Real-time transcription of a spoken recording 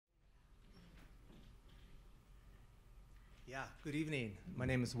Yeah, good evening. My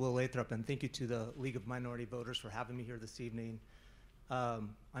name is Will Lathrop, and thank you to the League of Minority Voters for having me here this evening.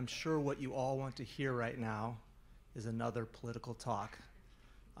 I'm sure what you all want to hear right now is another political talk.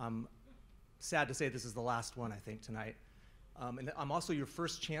 I'm sad to say this is the last one, I think, tonight. And I'm also your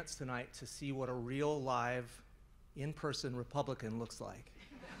first chance tonight to see what a real, live, in-person Republican looks like.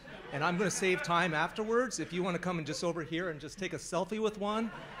 And I'm going to save time afterwards if you want to come and just over here and just take a selfie with one,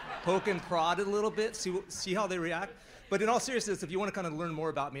 poke and prod it a little bit, see how they react. But in all seriousness, if you want to kind of learn more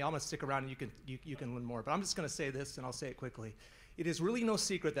about me, I'm going to stick around and you can learn more. But I'm just going to say this, and I'll say it quickly. It is really no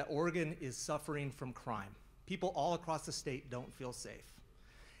secret that Oregon is suffering from crime. People all across the state don't feel safe.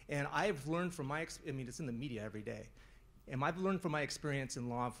 And I've learned from it's in the media every day. And I've learned from my experience in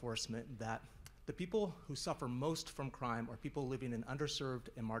law enforcement that the people who suffer most from crime are people living in underserved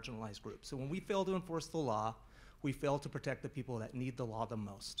and marginalized groups. So when we fail to enforce the law, we fail to protect the people that need the law the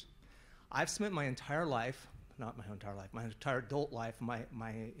most. I've spent my entire life, not my entire life, my entire adult life, my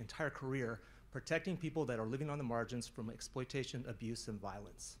entire career, protecting people that are living on the margins from exploitation, abuse, and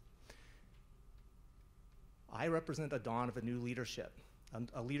violence. I represent the dawn of a new leadership,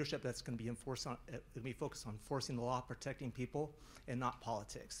 a leadership that's going to be focused on enforcing the law, protecting people, and not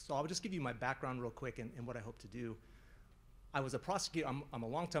politics. So I'll just give you my background real quick and what I hope to do. I was a prosecutor. I'm a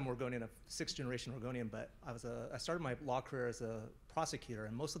long-time Oregonian, a sixth-generation Oregonian, but I started my law career as a prosecutor,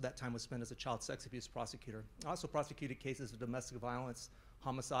 and most of that time was spent as a child sex abuse prosecutor. I also prosecuted cases of domestic violence,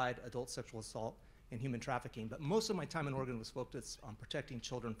 homicide, adult sexual assault, and human trafficking. But most of my time in Oregon was focused on protecting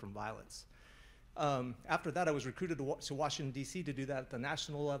children from violence. After that, I was recruited to Washington, D.C. to do that at the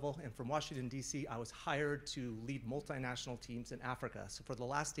national level. And from Washington, D.C., I was hired to lead multinational teams in Africa. So for the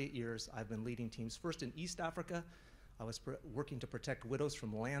last 8 years, I've been leading teams first in East Africa. I was working to protect widows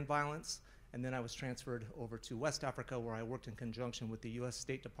from land violence. And then I was transferred over to West Africa, where I worked in conjunction with the U.S.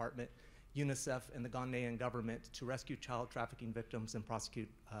 State Department, UNICEF, and the Ghanaian government to rescue child trafficking victims and prosecute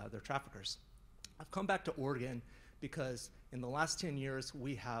their traffickers. I've come back to Oregon because in the last 10 years,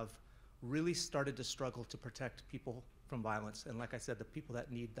 we have really started to struggle to protect people from violence. And like I said, the people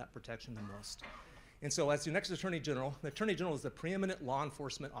that need that protection the most. And so as your next Attorney General, the Attorney General is the preeminent law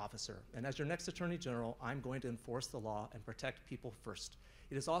enforcement officer. And as your next Attorney General, I'm going to enforce the law and protect people first.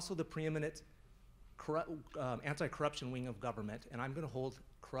 It is also the preeminent anti-corruption wing of government, and I'm going to hold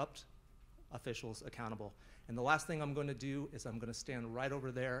corrupt officials accountable. And the last thing I'm going to do is I'm going to stand right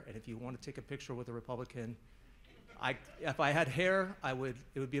over there, and if you want to take a picture with a Republican, if I had hair, it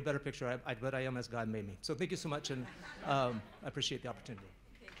would be a better picture. I bet I am as God made me. So thank you so much, and I appreciate the opportunity.